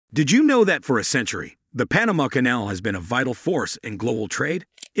Did you know that for a century, the Panama Canal has been a vital force in global trade?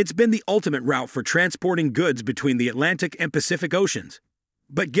 It's been the ultimate route for transporting goods between the Atlantic and Pacific Oceans.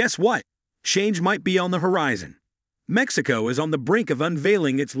 But guess what? Change might be on the horizon. Mexico is on the brink of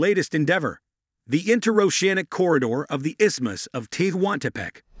unveiling its latest endeavor, the Interoceanic Corridor of the Isthmus of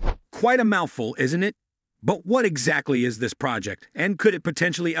Tehuantepec. Quite a mouthful, isn't it? But what exactly is this project, and could it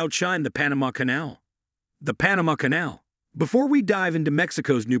potentially outshine the Panama Canal? The Panama Canal. Before we dive into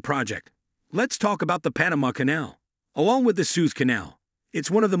Mexico's new project, let's talk about the Panama Canal. Along with the Suez Canal,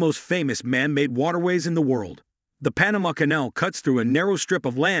 it's one of the most famous man-made waterways in the world. The Panama Canal cuts through a narrow strip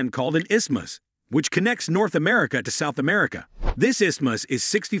of land called an isthmus, which connects North America to South America. This isthmus is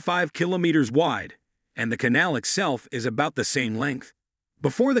 65 kilometers wide, and the canal itself is about the same length.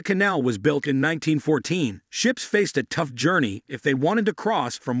 Before the canal was built in 1914, ships faced a tough journey if they wanted to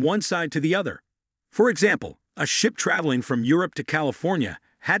cross from one side to the other. For example, a ship traveling from Europe to California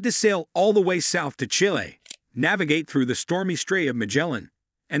had to sail all the way south to Chile, navigate through the stormy Strait of Magellan,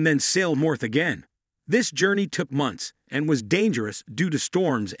 and then sail north again. This journey took months and was dangerous due to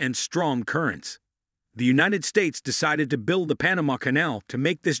storms and strong currents. The United States decided to build the Panama Canal to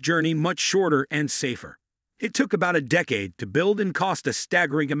make this journey much shorter and safer. It took about a decade to build and cost a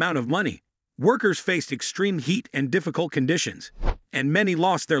staggering amount of money. Workers faced extreme heat and difficult conditions, and many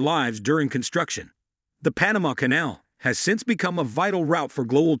lost their lives during construction. The Panama Canal has since become a vital route for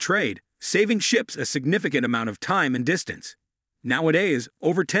global trade, saving ships a significant amount of time and distance. Nowadays,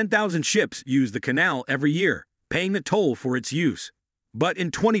 over 10,000 ships use the canal every year, paying the toll for its use. But in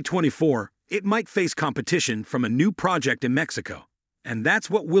 2024, it might face competition from a new project in Mexico. And that's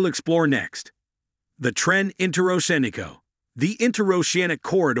what we'll explore next. The Tren Interoceánico, the Interoceanic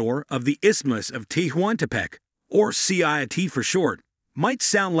Corridor of the Isthmus of Tehuantepec, or CIT for short, might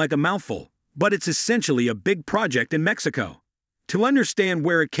sound like a mouthful, but it's essentially a big project in Mexico. To understand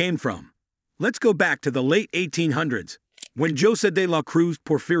where it came from, let's go back to the late 1800s, when José de la Cruz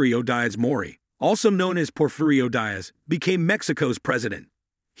Porfirio Díaz Mori, also known as Porfirio Díaz, became Mexico's president.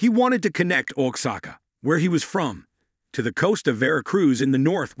 He wanted to connect Oaxaca, where he was from, to the coast of Veracruz in the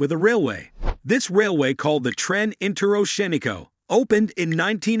north with a railway. This railway, called the Tren Interoceánico, opened in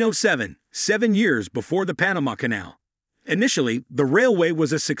 1907, 7 years before the Panama Canal. Initially, the railway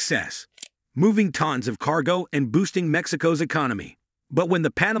was a success, moving tons of cargo and boosting Mexico's economy. But when the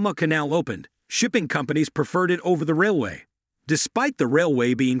Panama Canal opened, shipping companies preferred it over the railway. Despite the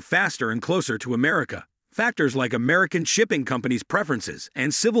railway being faster and closer to America, factors like American shipping companies' preferences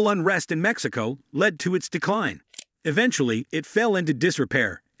and civil unrest in Mexico led to its decline. Eventually, it fell into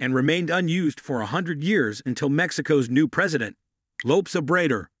disrepair and remained unused for 100 years until Mexico's new president, López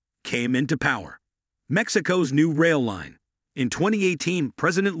Obrador, came into power. Mexico's new rail line. In 2018,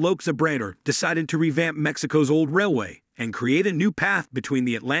 President López Obrador decided to revamp Mexico's old railway and create a new path between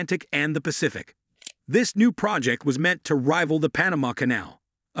the Atlantic and the Pacific. This new project was meant to rival the Panama Canal.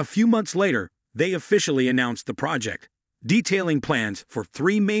 A few months later, they officially announced the project, detailing plans for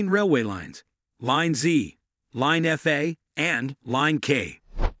 3 main railway lines: Line Z, Line FA, and Line K.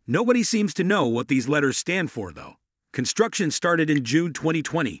 Nobody seems to know what these letters stand for, though. Construction started in June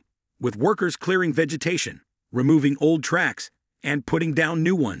 2020, with workers clearing vegetation, removing old tracks, and putting down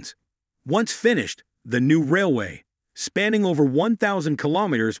new ones. Once finished, the new railway, spanning over 1,000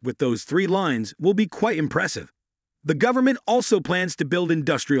 kilometers with those 3 lines, will be quite impressive. The government also plans to build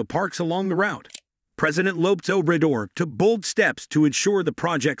industrial parks along the route. President López Obrador took bold steps to ensure the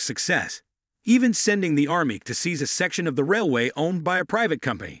project's success, even sending the army to seize a section of the railway owned by a private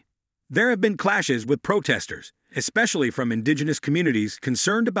company. There have been clashes with protesters, especially from indigenous communities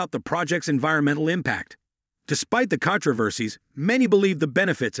concerned about the project's environmental impact. Despite the controversies, many believe the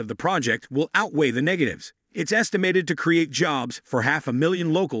benefits of the project will outweigh the negatives. It's estimated to create jobs for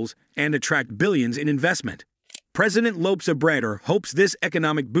 500,000 locals and attract billions in investment. President López Obrador hopes this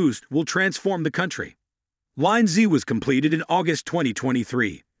economic boost will transform the country. Line Z was completed in August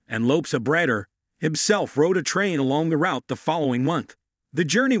 2023, and López Obrador himself rode a train along the route the following month. The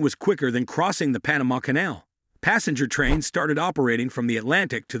journey was quicker than crossing the Panama Canal. Passenger trains started operating from the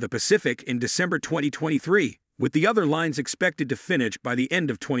Atlantic to the Pacific in December 2023, with the other lines expected to finish by the end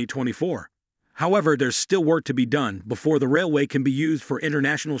of 2024. However, there's still work to be done before the railway can be used for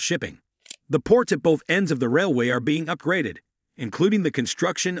international shipping. The ports at both ends of the railway are being upgraded, including the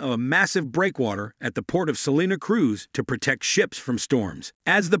construction of a massive breakwater at the port of Salina Cruz to protect ships from storms.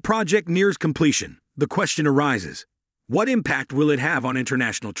 As the project nears completion, the question arises: what impact will it have on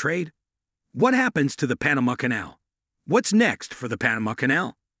international trade? What happens to the Panama Canal? What's next for the Panama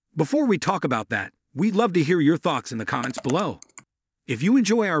Canal? Before we talk about that, we'd love to hear your thoughts in the comments below. If you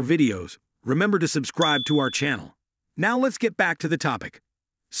enjoy our videos, remember to subscribe to our channel. Now let's get back to the topic.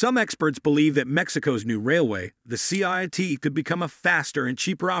 Some experts believe that Mexico's new railway, the CIT, could become a faster and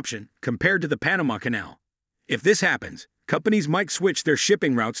cheaper option compared to the Panama Canal. If this happens, companies might switch their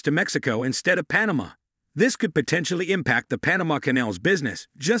shipping routes to Mexico instead of Panama. This could potentially impact the Panama Canal's business,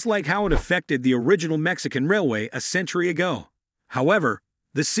 just like how it affected the original Mexican railway a century ago. However,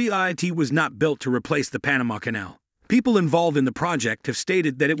 the CIT was not built to replace the Panama Canal. People involved in the project have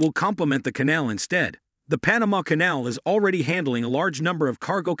stated that it will complement the canal instead. The Panama Canal is already handling a large number of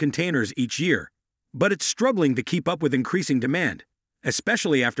cargo containers each year, but it's struggling to keep up with increasing demand,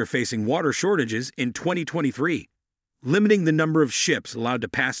 especially after facing water shortages in 2023. Limiting the number of ships allowed to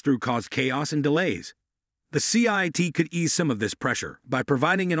pass through caused chaos and delays. The CIT could ease some of this pressure by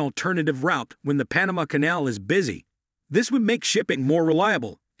providing an alternative route when the Panama Canal is busy. This would make shipping more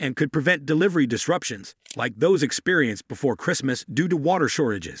reliable and could prevent delivery disruptions, like those experienced before Christmas due to water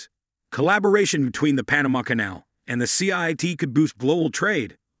shortages. Collaboration between the Panama Canal and the CIT could boost global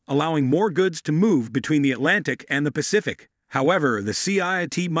trade, allowing more goods to move between the Atlantic and the Pacific. However, the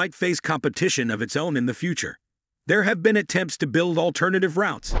CIT might face competition of its own in the future. There have been attempts to build alternative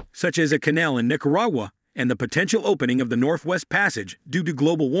routes, such as a canal in Nicaragua and the potential opening of the Northwest Passage due to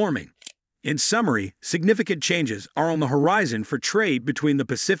global warming. In summary, significant changes are on the horizon for trade between the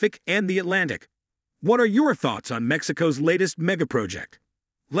Pacific and the Atlantic. What are your thoughts on Mexico's latest megaproject?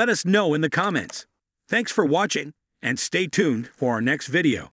 Let us know in the comments. Thanks for watching, and stay tuned for our next video.